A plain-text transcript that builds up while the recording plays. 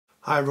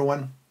Hi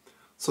everyone.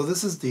 So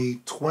this is the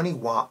 20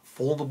 watt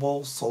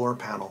foldable solar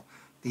panel,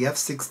 the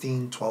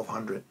F16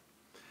 1200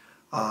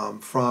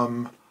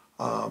 from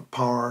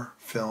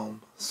PowerFilm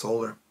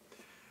Solar.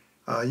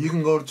 You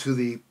can go to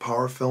the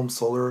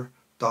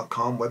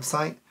PowerFilmSolar.com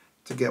website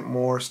to get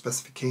more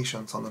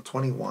specifications on the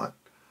 20 watt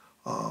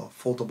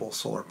foldable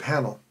solar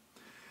panel.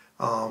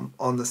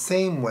 On the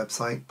same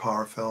website,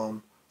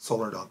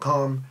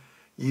 PowerFilmSolar.com,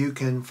 you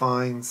can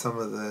find some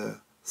of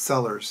the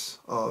sellers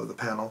of the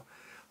panel.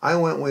 I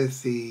went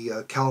with the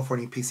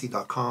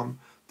CaliforniaPC.com.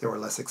 They were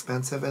less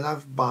expensive, and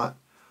I've bought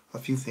a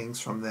few things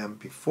from them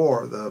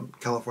before, the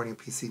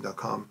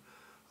CaliforniaPC.com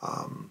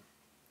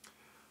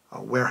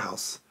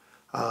warehouse.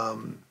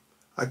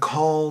 I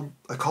called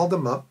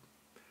them up,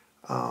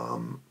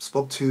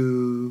 spoke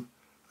to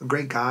a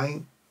great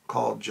guy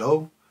called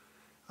Joe,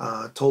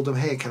 told him,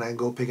 hey, can I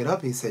go pick it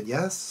up? He said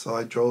yes, so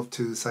I drove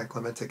to San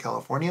Clemente,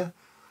 California,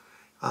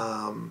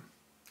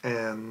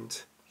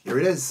 and here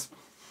it is.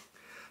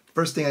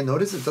 First thing I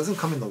noticed, it doesn't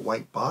come in the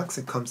white box.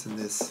 It comes in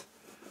this,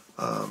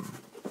 I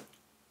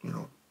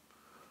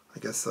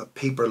guess a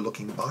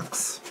paper-looking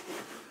box.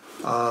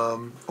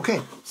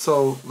 Okay,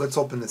 so let's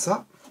open this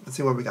up. Let's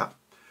see what we got.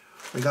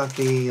 We got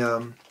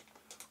the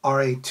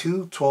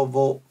RA2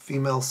 12-volt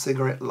female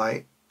cigarette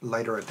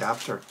lighter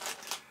adapter.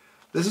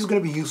 This is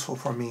going to be useful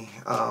for me.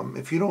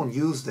 If you don't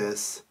use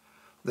this,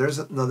 there's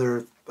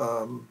another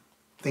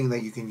thing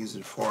that you can use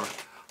it for.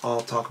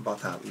 I'll talk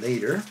about that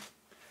later.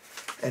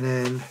 And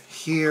then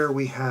here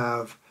we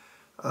have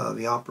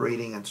the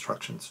operating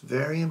instructions.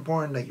 Very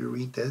important that you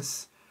read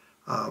this.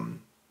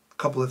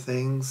 Couple of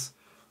things.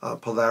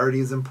 Polarity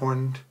is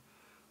important.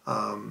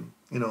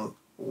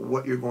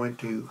 What you're going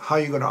to, how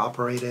you're going to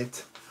operate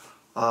it.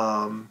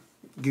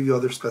 Give you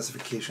other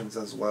specifications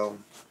as well.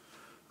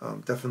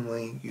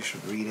 Definitely you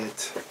should read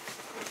it.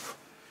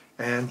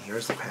 And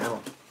here's the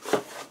panel.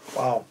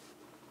 Wow.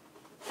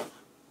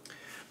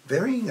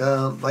 Very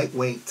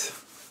lightweight.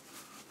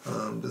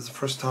 This is the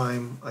first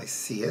time I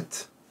see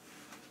it.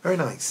 Very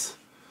nice.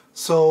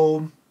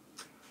 So,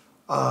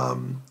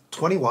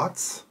 20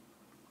 watts.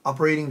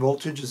 Operating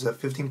voltage is at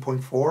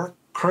 15.4.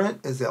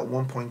 Current is at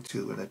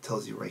 1.2, and it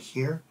tells you right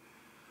here.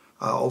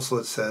 Also,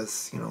 it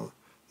says, the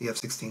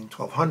F16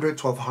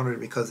 1200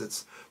 because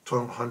it's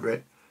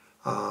 1200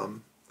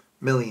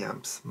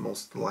 milliamps,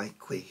 most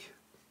likely.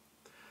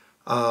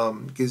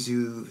 Gives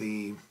you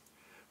the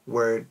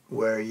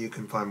where you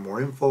can find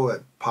more info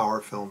at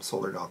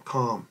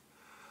PowerFilmSolar.com.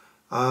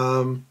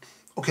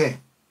 Okay,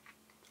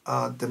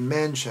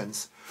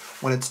 dimensions.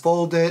 When it's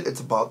folded, it's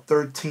about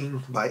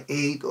 13 by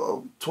 8,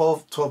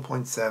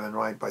 12.7,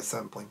 right, by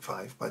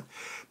 7.5, but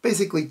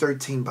basically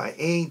 13 by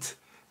 8,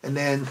 and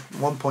then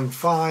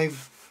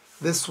 1.5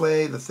 this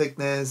way. The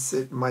thickness,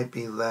 it might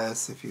be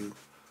less if you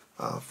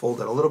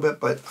fold it a little bit,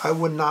 but I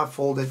would not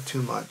fold it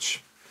too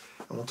much,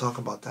 and we'll talk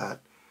about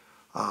that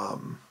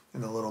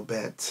in a little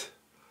bit.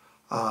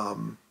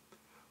 When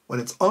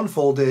it's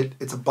unfolded,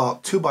 it's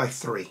about 2 by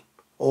 3.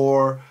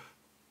 Or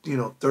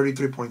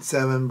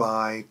 33.7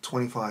 by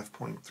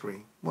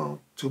 25.3. Well,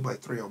 2 by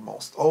 3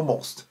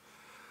 almost.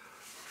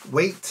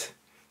 Weight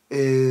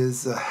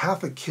is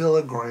half a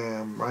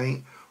kilogram,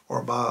 right?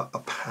 Or about a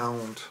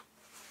pound,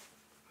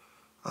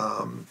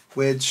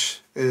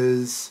 which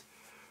is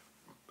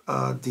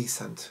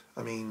decent.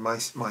 I mean, my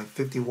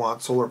 50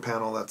 watt solar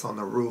panel that's on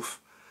the roof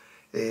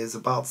is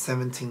about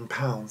 17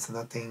 pounds, and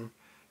that thing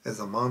is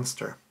a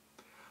monster.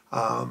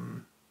 All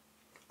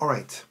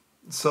right,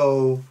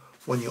 so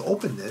when you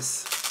open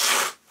this,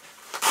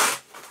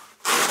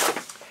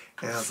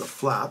 it has a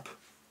flap,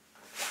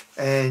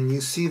 and you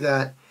see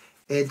that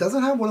it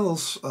doesn't have one of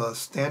those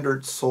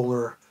standard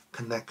solar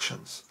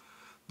connections.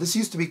 This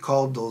used to be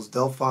called those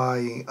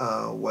Delphi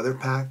weather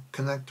pack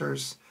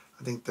connectors.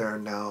 I think they're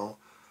now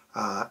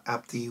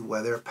APTI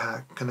weather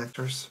pack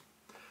connectors.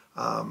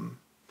 I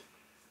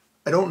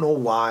don't know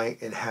why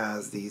it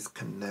has these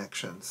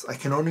connections. I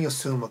can only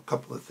assume a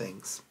couple of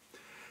things.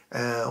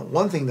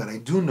 One thing that I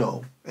do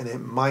know, and it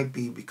might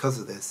be because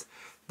of this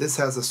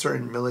has a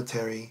certain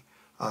military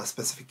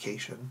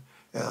specification,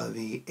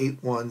 the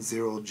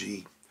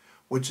 810G,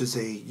 which is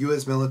a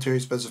U.S. military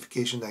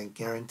specification that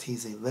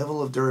guarantees a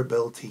level of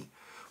durability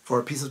for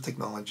a piece of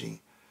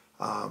technology.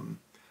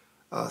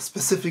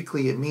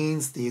 Specifically, it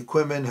means the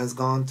equipment has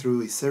gone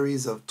through a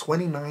series of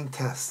 29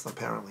 tests,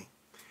 apparently.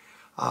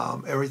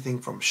 Everything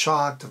from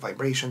shock to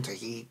vibration to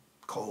heat,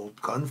 cold,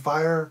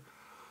 gunfire,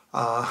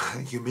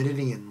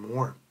 humidity, and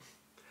more.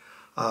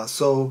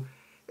 So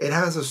it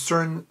has a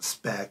certain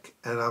spec,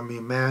 and I'm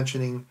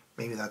imagining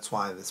maybe that's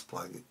why this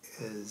plug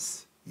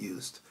is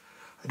used.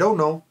 I don't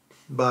know,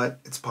 but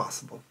it's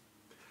possible.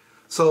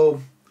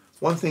 So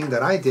one thing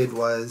that I did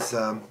was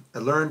I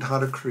learned how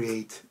to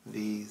create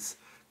these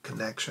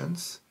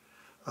connections,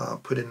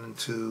 put it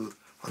into,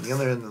 on the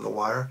other end of the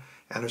wire,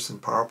 Anderson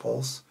power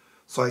poles,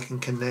 so I can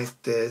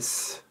connect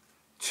this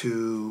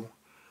to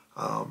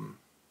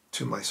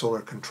my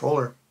solar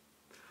controller.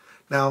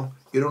 Now,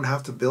 you don't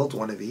have to build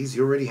one of these.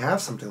 You already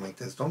have something like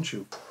this, don't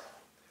you?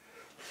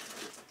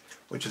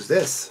 Which is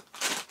this.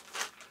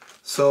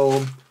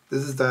 So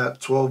This is that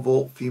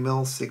 12-volt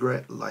female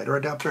cigarette lighter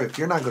adapter. If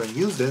you're not going to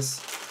use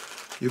this,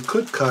 you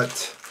could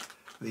cut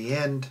the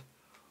end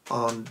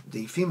on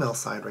the female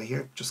side right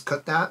here. Just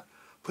cut that,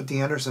 put the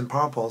Anderson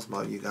power poles,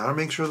 but you got to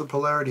make sure the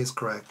polarity is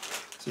correct.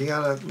 So you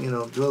got to,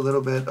 do a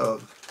little bit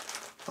of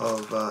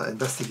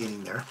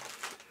investigating there.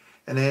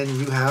 And then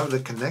you have the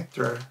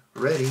connector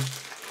ready.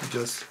 You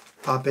just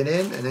pop it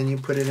in, and then you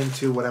put it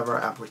into whatever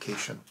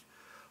application.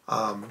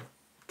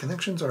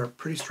 Connections are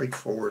pretty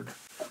straightforward.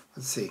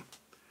 Let's see.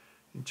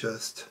 You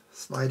just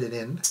slide it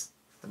in,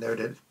 and there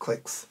it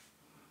clicks.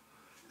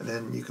 And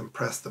then you can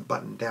press the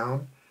button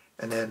down,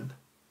 and then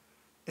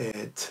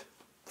it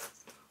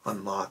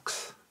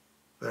unlocks.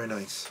 Very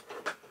nice.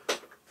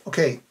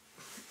 Okay,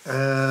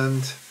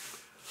 and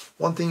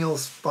one thing you'll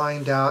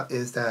find out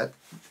is that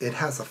it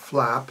has a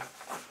flap,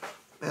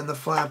 and the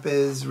flap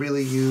is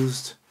really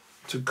used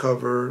to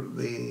cover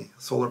the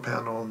solar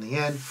panel on the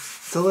end.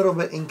 It's a little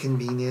bit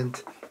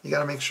inconvenient. You got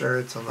to make sure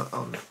it's on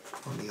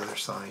the other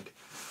side.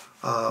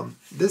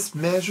 This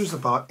measures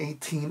about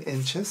 18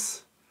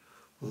 inches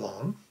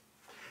long,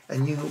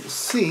 and you'll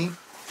see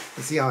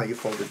how you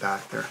fold it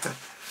back there.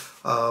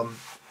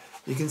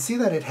 You can see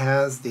that it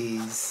has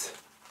these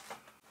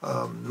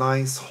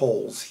nice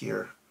holes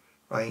here,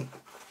 right?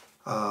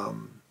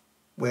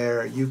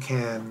 Where you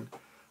can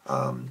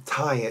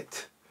tie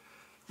it.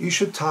 You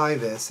should tie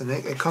this, and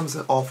it comes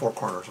in all four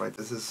corners, right?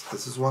 This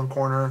is one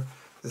corner,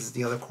 this is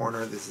the other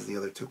corner, this is the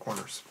other two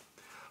corners.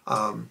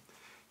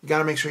 You got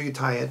to make sure you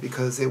tie it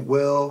because it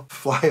will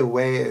fly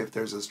away if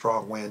there's a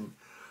strong wind.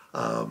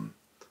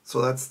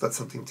 So that's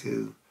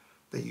something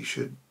that you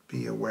should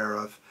be aware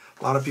of.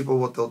 A lot of people,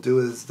 what they'll do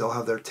is they'll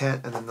have their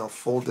tent and then they'll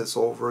fold this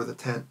over the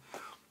tent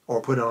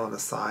or put it on the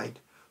side,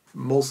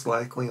 most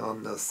likely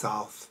on the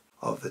south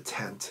of the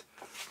tent,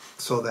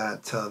 so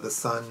that the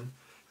sun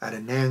at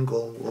an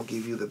angle will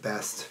give you the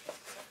best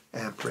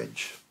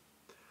amperage.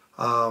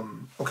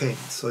 Okay,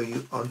 so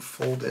you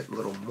unfold it a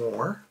little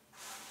more.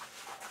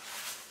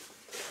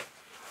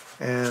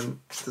 And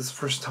this is the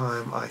first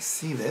time I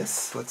see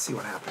this. Let's see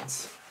what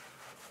happens.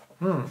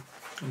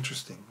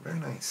 Interesting. Very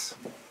nice.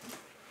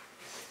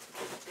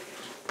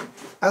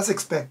 As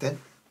expected,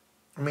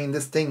 I mean,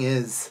 this thing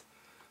is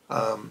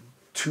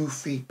 2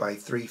 feet by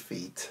 3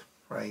 feet,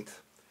 right?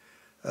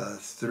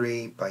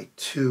 3 by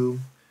 2.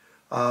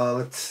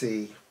 Let's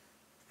see.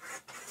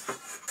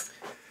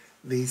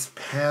 These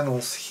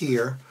panels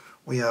here,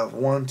 we have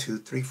 1, 2,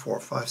 3, 4,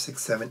 5,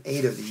 6, 7,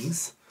 8 of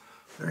these.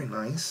 Very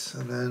nice.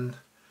 And then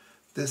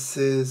this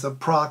is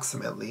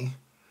approximately,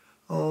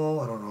 I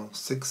don't know,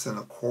 6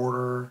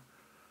 1/4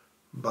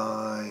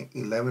 by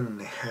 11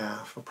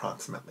 1/2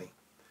 approximately.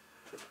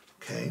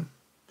 Okay.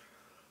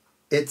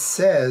 It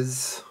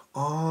says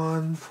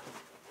on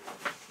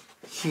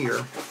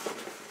here,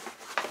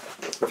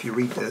 if you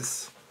read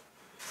this,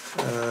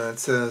 it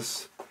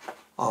says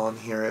on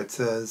here, it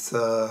says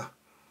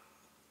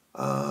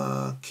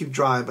keep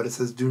dry, but it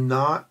says do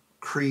not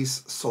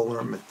crease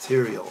solar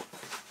material,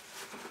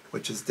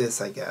 which is this,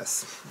 I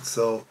guess.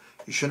 So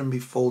you shouldn't be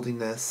folding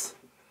this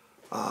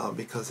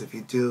because if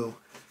you do,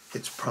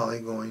 it's probably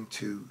going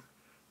to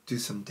do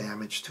some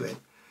damage to it.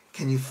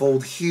 Can you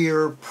fold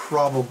here?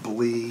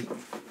 Probably,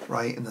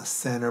 right in the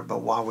center,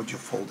 but why would you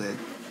fold it?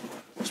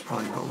 There's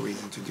probably no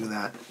reason to do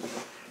that.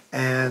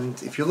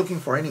 And if you're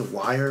looking for any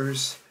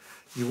wires,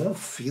 you won't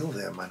feel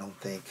them, I don't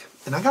think.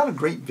 And I got a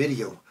great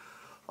video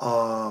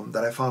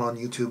that I found on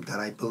YouTube that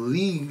I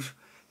believe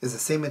is the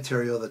same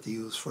material that they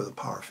use for the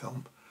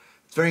PowerFilm.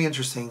 It's very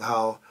interesting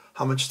how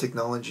much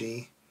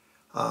technology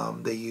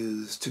they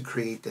use to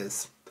create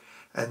this.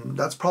 And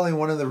that's probably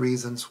one of the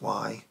reasons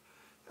why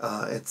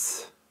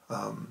it's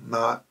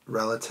not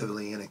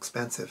relatively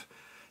inexpensive.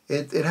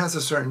 It has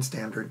a certain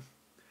standard.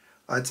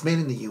 It's made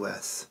in the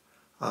U.S.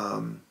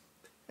 And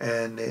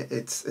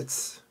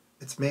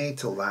it's made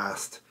to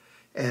last.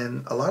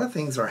 And a lot of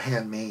things are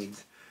handmade.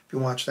 If you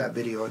watch that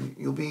video,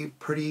 you'll be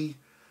pretty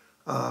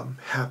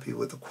happy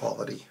with the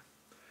quality.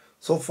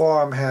 So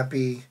far, I'm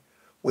happy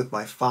with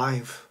my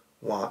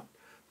 5-watt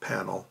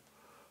panel.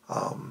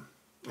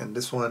 And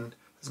this one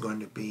is going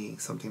to be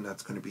something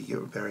that's going to be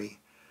very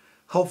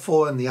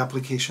helpful in the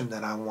application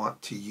that I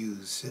want to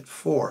use it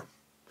for.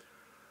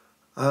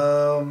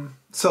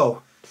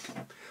 So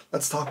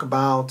let's talk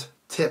about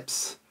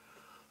tips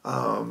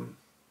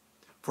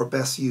for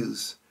best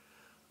use.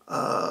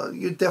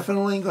 You're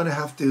definitely going to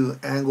have to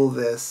angle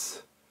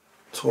this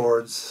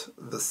towards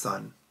the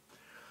sun.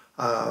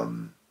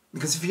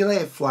 Because if you lay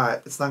it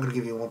flat, it's not going to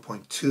give you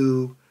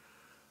 1.2.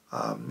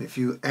 If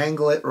you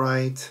angle it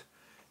right,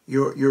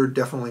 you're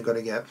definitely going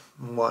to get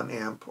 1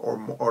 amp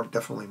or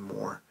definitely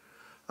more.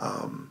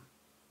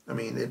 I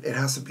mean, it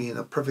has to be in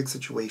a perfect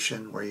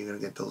situation where you're going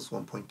to get those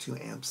 1.2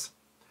 amps.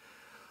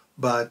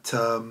 But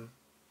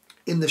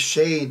in the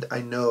shade,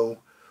 I know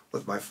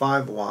with my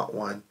 5-watt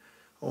one,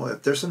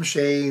 if there's some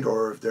shade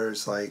or if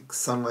there's like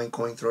sunlight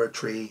going through a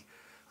tree,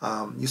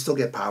 you still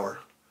get power.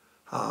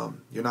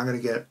 You're not going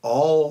to get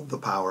all the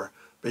power,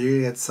 but you're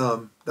going to get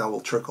some that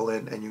will trickle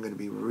in and you're going to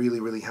be really,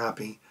 really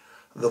happy.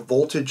 The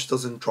voltage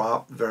doesn't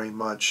drop very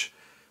much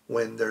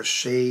when there's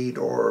shade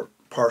or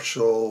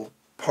partial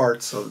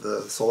parts of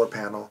the solar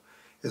panel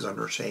is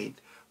under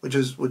shade, which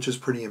is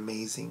pretty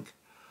amazing.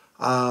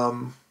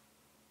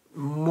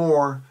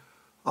 More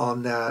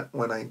on that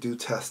when I do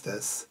test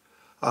this.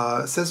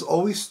 It says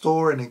always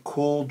store in a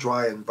cool,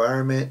 dry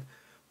environment.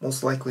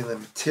 Most likely the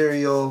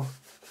material,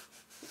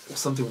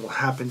 something will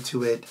happen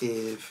to it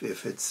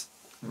if it's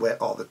wet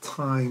all the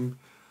time.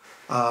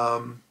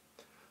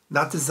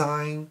 Not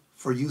designed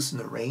for use in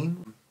the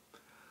rain.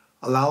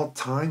 Allow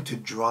time to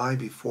dry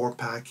before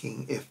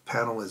packing if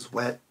panel is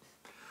wet.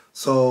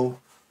 So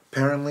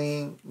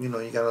apparently, you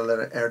gotta let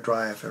it air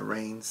dry if it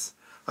rains.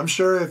 I'm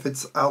sure if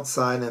it's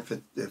outside,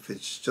 if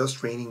it's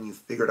just raining, you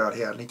figured out,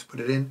 hey, I need to put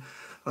it in.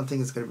 I don't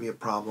think it's gonna be a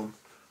problem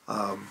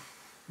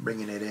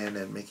bringing it in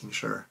and making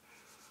sure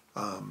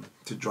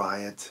to dry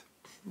it.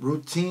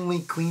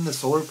 Routinely clean the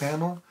solar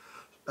panel.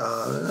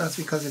 That's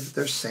because if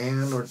there's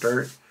sand or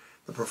dirt,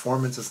 the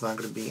performance is not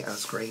going to be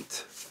as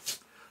great.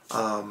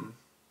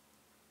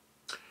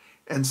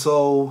 And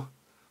so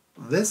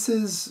this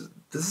is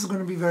going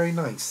to be very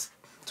nice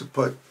to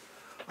put.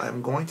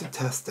 I'm going to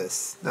test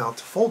this now.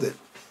 To fold it,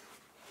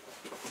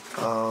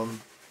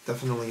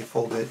 definitely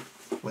fold it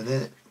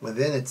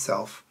within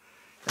itself,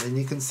 and then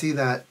you can see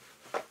that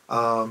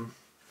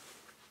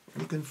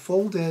you can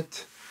fold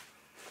it,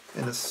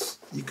 and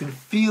you can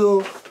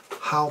feel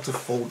how to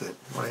fold it.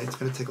 Right, it's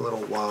going to take a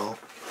little while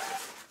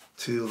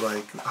to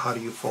how do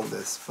you fold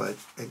this, but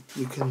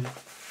you can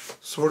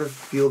sort of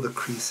feel the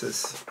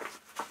creases.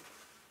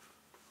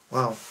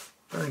 Wow,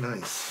 very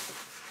nice.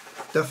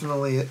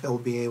 Definitely it'll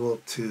be able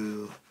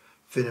to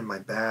fit in my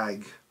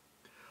bag.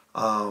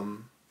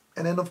 And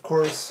then of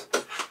course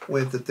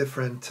with the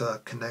different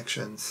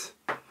connections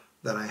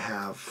that I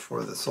have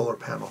for the solar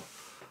panel,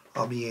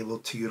 I'll be able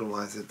to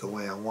utilize it the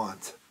way I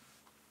want.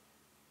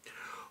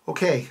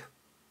 Okay,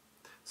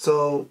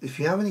 so if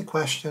you have any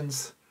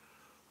questions,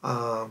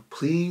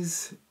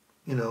 please,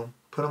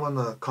 put them on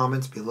the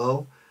comments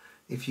below.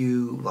 If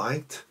you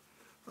liked,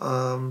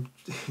 some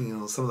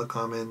of the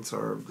comments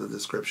or the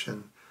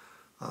description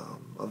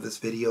of this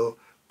video,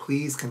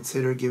 please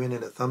consider giving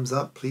it a thumbs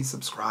up. Please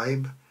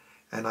subscribe,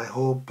 and I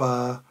hope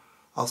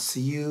I'll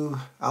see you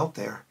out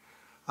there.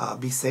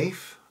 Be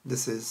safe.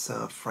 This is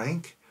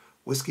Frank,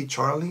 Whiskey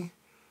Charlie,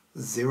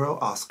 0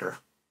 Oscar.